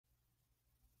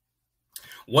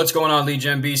What's going on, Lead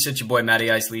Gen Beast? It's your boy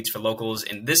Matty Ice, Leads for Locals.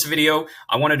 In this video,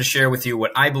 I wanted to share with you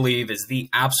what I believe is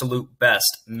the absolute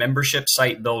best membership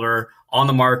site builder on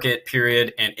the market,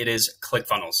 period, and it is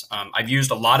Clickfunnels. I've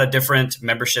used a lot of different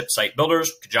membership site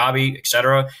builders, Kajabi,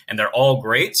 etc., and they're all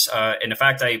great. And in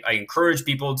fact, I encourage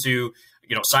people to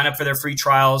sign up for their free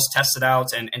trials, test it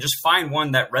out, and just find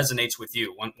one that resonates with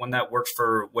you, one that works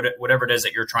for whatever it is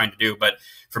that you're trying to do. But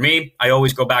for me, I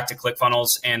always go back to Clickfunnels,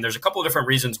 and there's a couple of different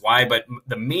reasons why, but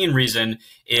the main reason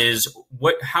is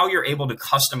how you're able to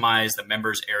customize the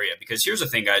members area. Because here's the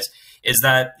thing, guys, is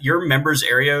that your members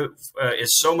area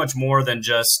is so much more than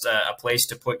just a place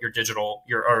to put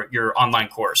your online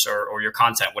course or your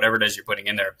content, whatever it is you're putting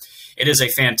in there. It is a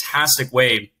fantastic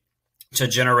way to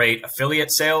generate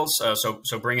affiliate sales,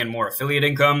 so bring in more affiliate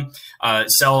income,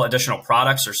 sell additional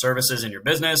products or services in your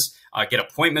business, get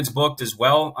appointments booked as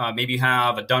well. Maybe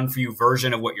have a done-for-you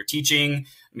version of what you're teaching,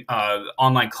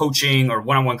 online coaching or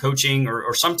one-on-one coaching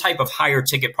or some type of higher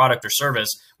ticket product or service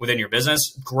within your business.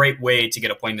 Great way to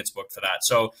get appointments booked for that.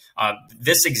 So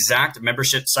this exact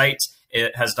membership site,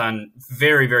 it has done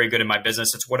very, very good in my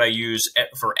business. It's what I use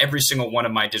for every single one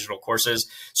of my digital courses.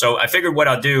 So I figured what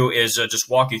I'll do is just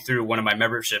walk you through one of my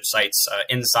membership sites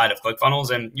inside of ClickFunnels,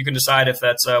 and you can decide if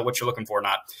that's what you're looking for or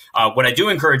not. What I do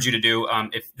encourage you to do,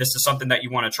 if this is something that you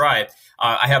want to try,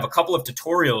 I have a couple of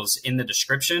tutorials in the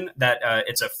description that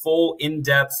it's a full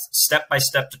in-depth,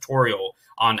 step-by-step tutorial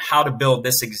on how to build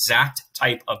this exact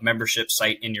type of membership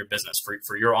site in your business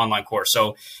for your online course.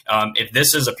 So if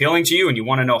this is appealing to you and you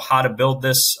want to know how to build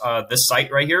this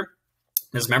site right here,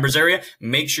 this members area,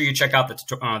 make sure you check out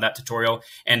that tutorial.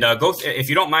 And if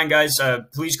you don't mind, guys,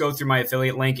 please go through my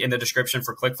affiliate link in the description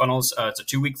for Clickfunnels. It's a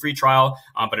 2-week free trial,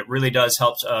 but it really does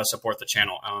help support the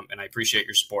channel, and I appreciate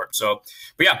your support. So,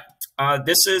 but yeah,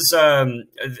 this is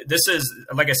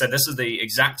like I said, this is the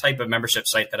exact type of membership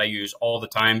site that I use all the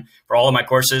time for all of my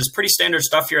courses. Pretty standard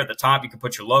stuff here at the top. You can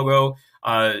put your logo.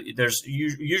 There's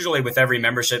usually with every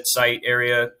membership site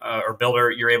area or builder,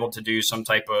 you're able to do some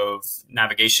type of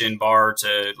navigation bar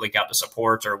to link out to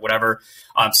support or whatever.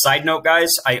 Side note, guys,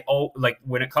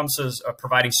 when it comes to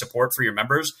providing support for your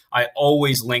members, I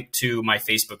always link to my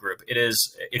Facebook group.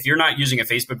 If you're not using a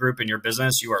Facebook group in your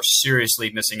business, you are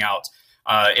seriously missing out.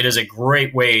 It is a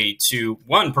great way to,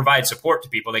 one, provide support to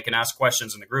people. They can ask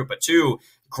questions in the group, but two,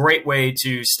 great way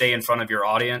to stay in front of your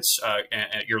audience,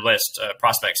 your list,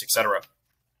 prospects, etc.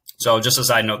 So just a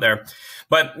side note there.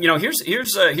 But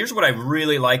here's what I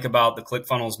really like about the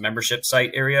Clickfunnels membership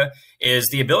site area is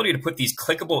the ability to put these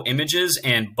clickable images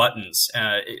and buttons.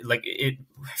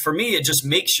 For me, it just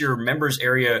makes your members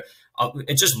area.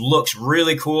 It just looks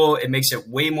really cool. It makes it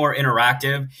way more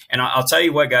interactive. And I'll tell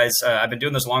you what, guys, I've been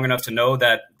doing this long enough to know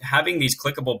that having these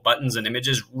clickable buttons and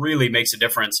images really makes a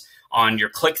difference on your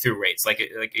click-through rates. Like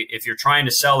if you're trying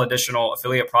to sell additional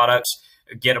affiliate products,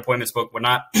 get appointments booked,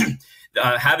 whatnot,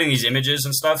 having these images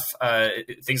and stuff,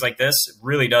 things like this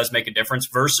really does make a difference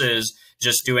versus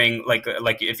just doing like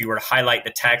if you were to highlight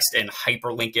the text and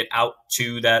hyperlink it out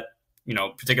to that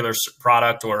particular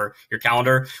product or your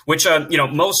calendar, which,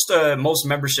 most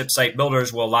membership site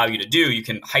builders will allow you to do. You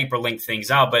can hyperlink things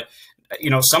out, but,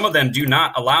 some of them do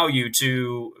not allow you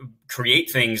to create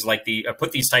things like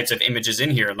put these types of images in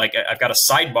here. Like I've got a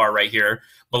sidebar right here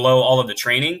below all of the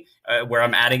training where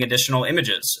I'm adding additional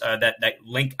images that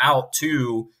link out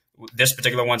to this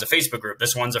particular one's a Facebook group.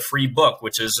 This one's a free book,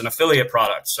 which is an affiliate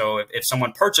product. So if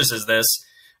someone purchases this,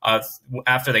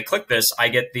 after they click this, I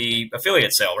get the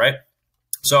affiliate sale, right?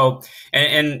 So,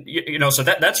 so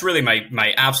that's really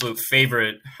my absolute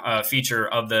favorite feature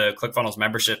of the Clickfunnels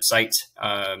membership site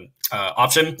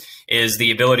option is the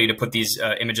ability to put these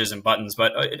images and buttons.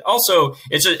 But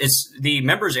it's the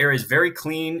members area is very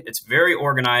clean. It's very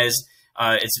organized.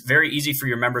 It's very easy for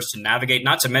your members to navigate,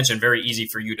 not to mention very easy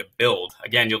for you to build.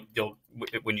 Again,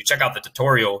 when you check out the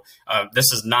tutorial,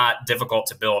 this is not difficult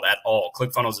to build at all.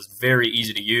 Clickfunnels is very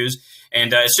easy to use.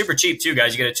 And it's super cheap too,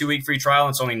 guys. You get a 2-week free trial.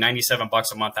 And it's only $97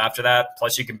 a month after that.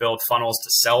 Plus you can build funnels to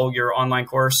sell your online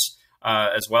course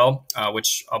as well,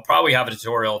 which I'll probably have a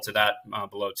tutorial to that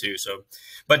below too. So,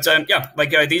 but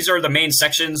these are the main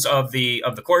sections of the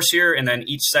course here. And then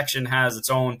each section has its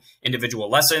own individual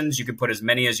lessons. You can put as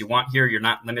many as you want here. You're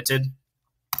not limited.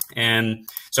 And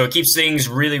so it keeps things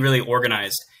really, really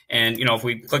organized. And, if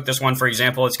we click this one, for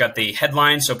example, it's got the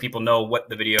headline so people know what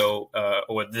the video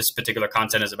or what this particular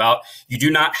content is about. You do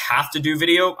not have to do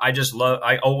video.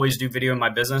 I always do video in my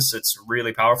business. It's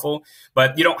really powerful,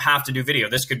 but you don't have to do video.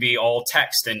 This could be all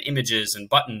text and images and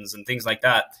buttons and things like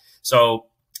that. So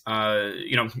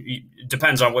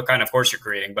depends on what kind of course you're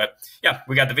creating. But yeah,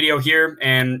 we got the video here,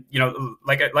 and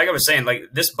like I was saying, like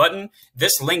this button,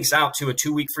 this links out to a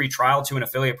 2-week free trial to an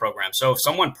affiliate program. So if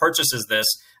someone purchases this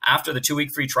after the 2-week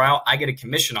free trial, I get a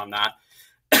commission on that.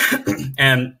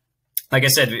 And like I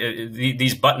said,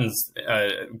 these buttons,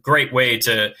 great way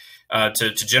to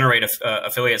generate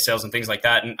affiliate sales and things like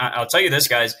that. And I'll tell you this,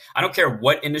 guys, I don't care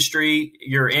what industry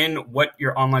you're in, what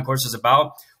your online course is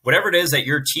about, whatever it is that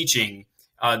you're teaching.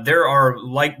 There are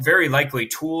very likely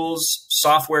tools,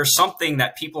 software, something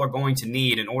that people are going to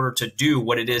need in order to do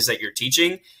what it is that you're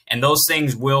teaching. And those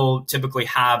things will typically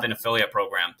have an affiliate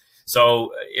program.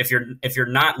 So if you're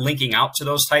not linking out to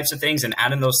those types of things and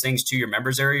adding those things to your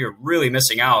members area, you're really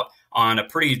missing out on a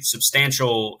pretty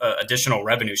substantial additional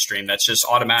revenue stream that's just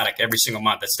automatic every single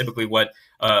month. That's typically what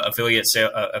affiliate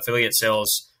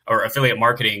sales or affiliate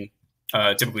marketing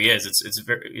typically is. It's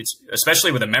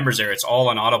especially with a members area, it's all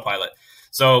on autopilot.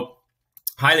 So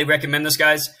highly recommend this,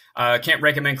 guys. Can't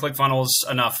recommend Clickfunnels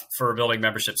enough for building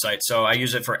membership sites. So I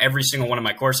use it for every single one of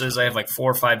my courses. I have like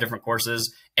 4 or 5 different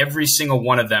courses. Every single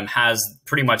one of them has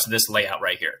pretty much this layout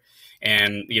right here.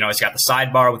 And, it's got the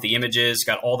sidebar with the images,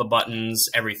 got all the buttons,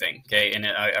 everything. Okay. And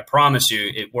I promise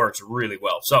you, it works really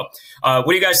well. So what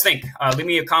do you guys think? Leave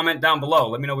me a comment down below.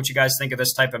 Let me know what you guys think of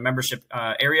this type of membership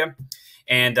area.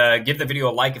 And give the video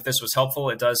a like if this was helpful.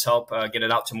 It does help get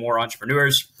it out to more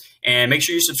entrepreneurs. And make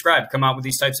sure you subscribe. Come out with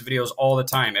these types of videos all the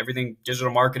time. Everything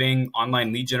digital marketing,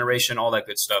 online lead generation, all that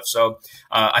good stuff. So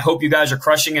I hope you guys are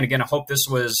crushing. And again, I hope this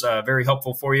was very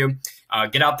helpful for you.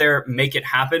 Get out there, make it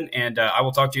happen. And I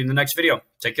will talk to you in the next video.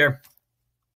 Take care.